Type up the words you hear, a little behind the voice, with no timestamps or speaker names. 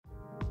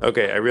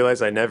Okay, I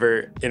realize I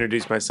never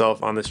introduced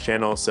myself on this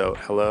channel, so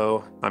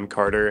hello, I'm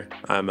Carter.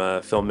 I'm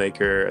a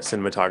filmmaker, a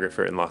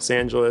cinematographer in Los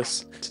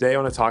Angeles. Today I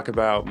want to talk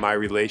about my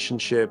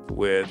relationship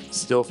with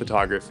still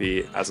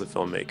photography as a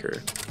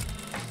filmmaker.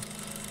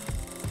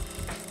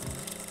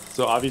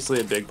 So obviously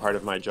a big part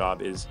of my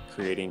job is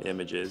creating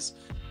images,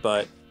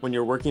 but when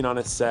you're working on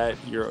a set,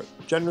 you're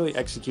generally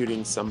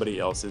executing somebody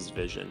else's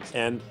vision.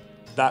 And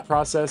that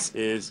process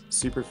is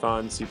super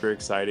fun, super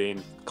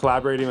exciting.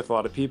 Collaborating with a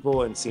lot of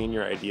people and seeing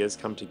your ideas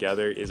come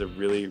together is a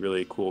really,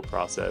 really cool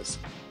process.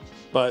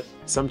 But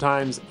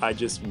sometimes I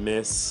just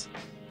miss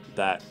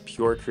that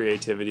pure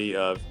creativity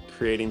of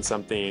creating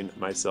something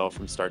myself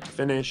from start to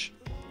finish.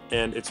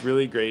 And it's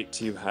really great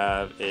to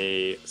have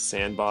a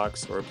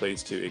sandbox or a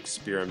place to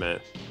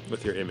experiment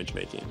with your image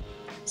making.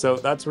 So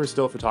that's where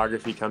still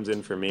photography comes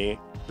in for me.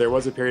 There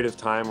was a period of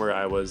time where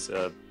I was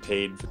a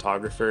paid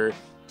photographer,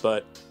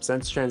 but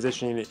since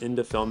transitioning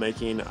into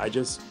filmmaking, I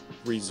just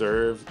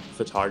reserve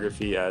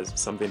photography as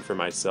something for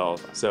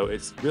myself. So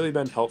it's really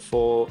been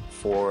helpful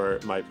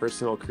for my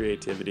personal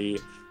creativity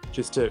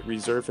just to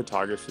reserve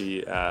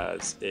photography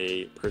as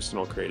a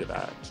personal creative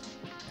act.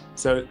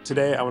 So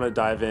today I want to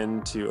dive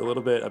into a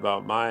little bit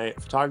about my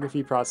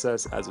photography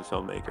process as a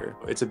filmmaker.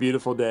 It's a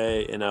beautiful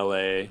day in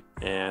LA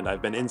and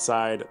I've been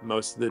inside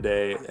most of the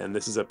day, and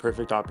this is a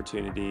perfect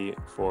opportunity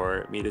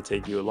for me to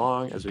take you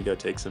along as we go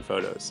take some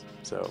photos.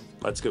 So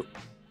let's go.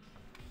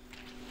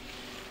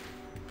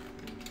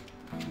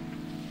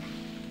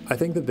 I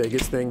think the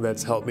biggest thing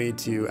that's helped me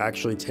to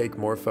actually take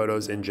more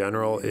photos in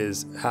general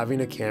is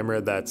having a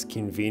camera that's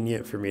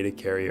convenient for me to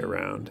carry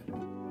around.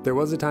 There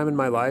was a time in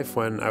my life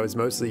when I was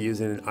mostly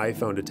using an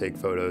iPhone to take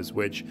photos,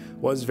 which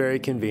was very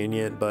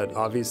convenient, but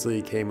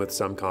obviously came with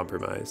some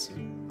compromise.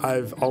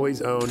 I've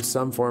always owned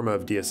some form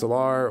of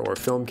DSLR or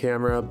film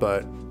camera,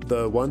 but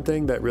the one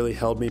thing that really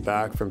held me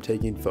back from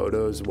taking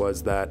photos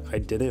was that I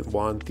didn't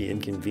want the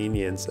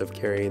inconvenience of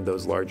carrying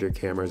those larger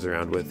cameras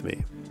around with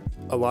me.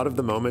 A lot of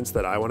the moments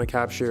that I want to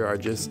capture are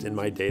just in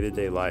my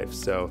day-to-day life,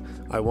 so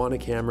I want a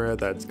camera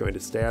that's going to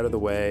stay out of the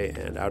way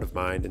and out of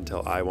mind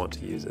until I want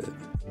to use it.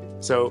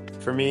 So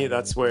for me,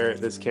 that's where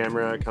this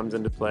camera comes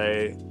into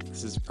play.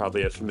 This is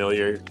probably a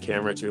familiar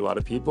camera to a lot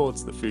of people.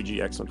 It's the Fuji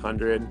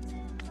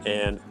X100.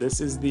 And this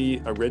is the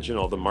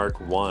original, the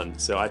Mark I.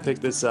 So I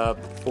picked this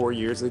up 4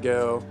 years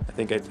ago. I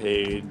think I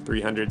paid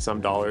 $300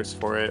 some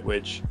for it,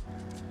 which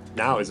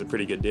now is a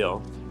pretty good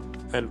deal.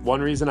 And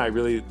one reason I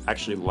really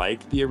actually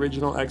like the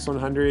original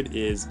X100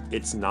 is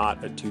it's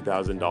not a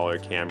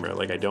 $2,000 camera.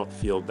 Like, I don't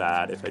feel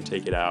bad if I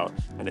take it out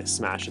and it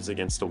smashes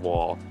against a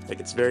wall.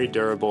 Like, it's very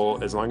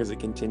durable. As long as it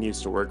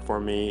continues to work for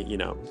me, you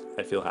know,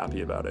 I feel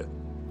happy about it.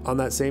 On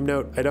that same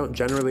note, I don't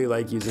generally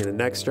like using a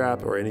neck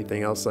strap or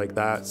anything else like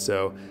that,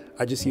 so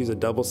I just use a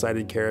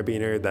double-sided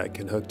carabiner that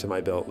can hook to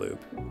my belt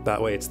loop.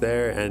 That way it's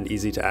there and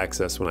easy to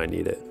access when I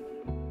need it.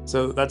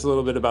 So that's a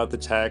little bit about the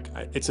tech.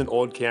 It's an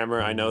old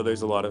camera. I know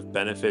there's a lot of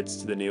benefits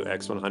to the new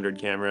X100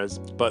 cameras,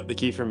 but the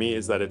key for me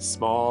is that it's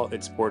small,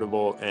 it's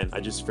portable, and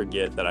I just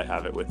forget that I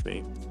have it with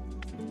me.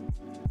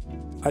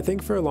 I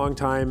think for a long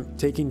time,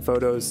 taking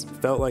photos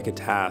felt like a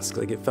task.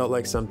 Like, it felt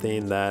like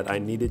something that I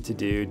needed to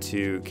do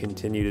to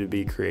continue to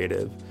be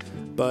creative.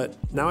 But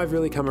now I've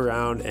really come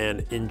around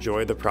and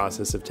enjoy the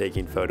process of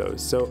taking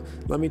photos. So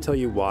let me tell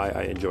you why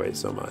I enjoy it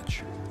so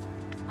much.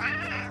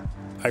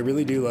 I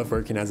really do love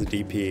working as a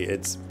DP.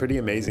 It's pretty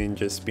amazing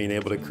just being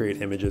able to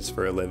create images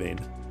for a living.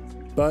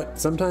 But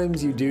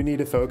sometimes you do need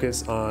to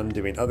focus on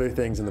doing other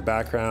things in the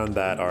background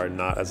that are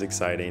not as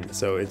exciting.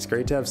 So it's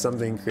great to have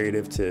something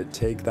creative to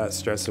take that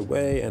stress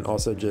away and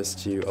also just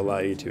to allow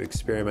you to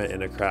experiment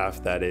in a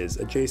craft that is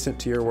adjacent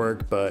to your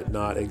work, but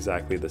not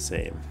exactly the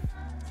same.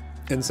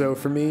 And so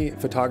for me,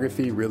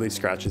 photography really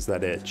scratches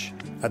that itch.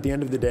 At the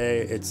end of the day,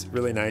 it's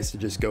really nice to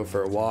just go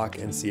for a walk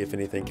and see if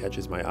anything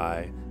catches my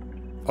eye.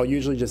 I'll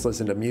usually just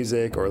listen to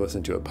music or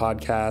listen to a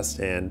podcast,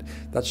 and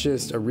that's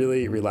just a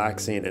really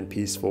relaxing and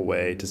peaceful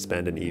way to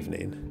spend an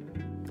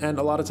evening. And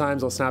a lot of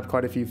times I'll snap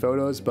quite a few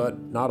photos, but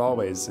not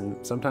always, and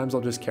sometimes I'll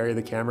just carry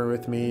the camera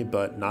with me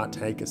but not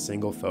take a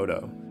single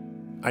photo.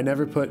 I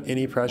never put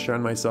any pressure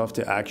on myself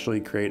to actually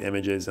create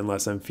images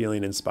unless I'm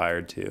feeling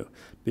inspired to,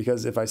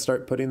 because if I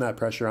start putting that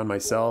pressure on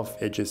myself,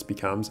 it just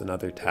becomes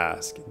another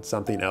task,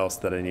 something else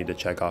that I need to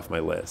check off my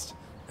list,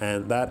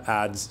 and that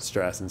adds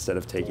stress instead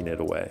of taking it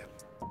away.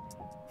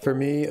 For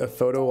me, a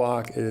photo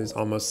walk is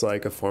almost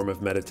like a form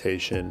of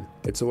meditation.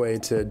 It's a way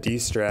to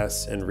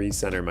de-stress and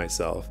recenter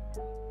myself.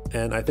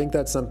 And I think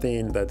that's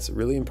something that's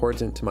really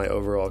important to my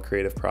overall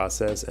creative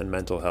process and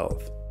mental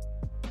health.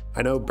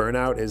 I know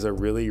burnout is a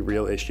really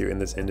real issue in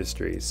this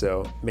industry,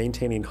 so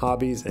maintaining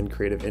hobbies and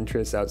creative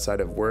interests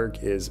outside of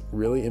work is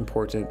really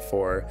important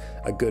for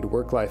a good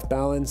work-life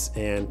balance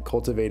and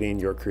cultivating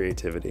your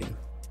creativity.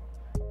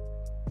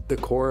 The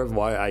core of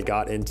why I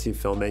got into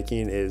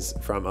filmmaking is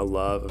from a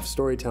love of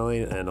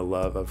storytelling and a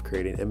love of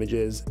creating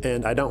images,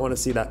 and I don't want to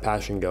see that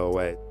passion go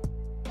away.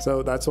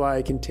 So that's why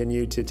I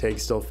continue to take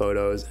still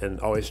photos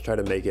and always try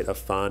to make it a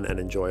fun and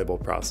enjoyable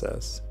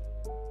process.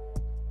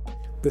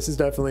 This is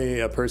definitely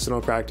a personal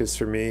practice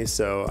for me,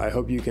 so I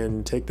hope you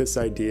can take this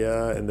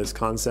idea and this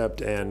concept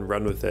and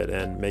run with it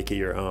and make it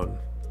your own.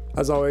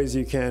 As always,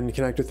 you can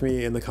connect with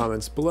me in the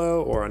comments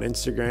below or on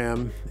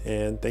Instagram,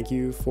 and thank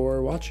you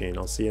for watching.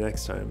 I'll see you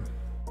next time.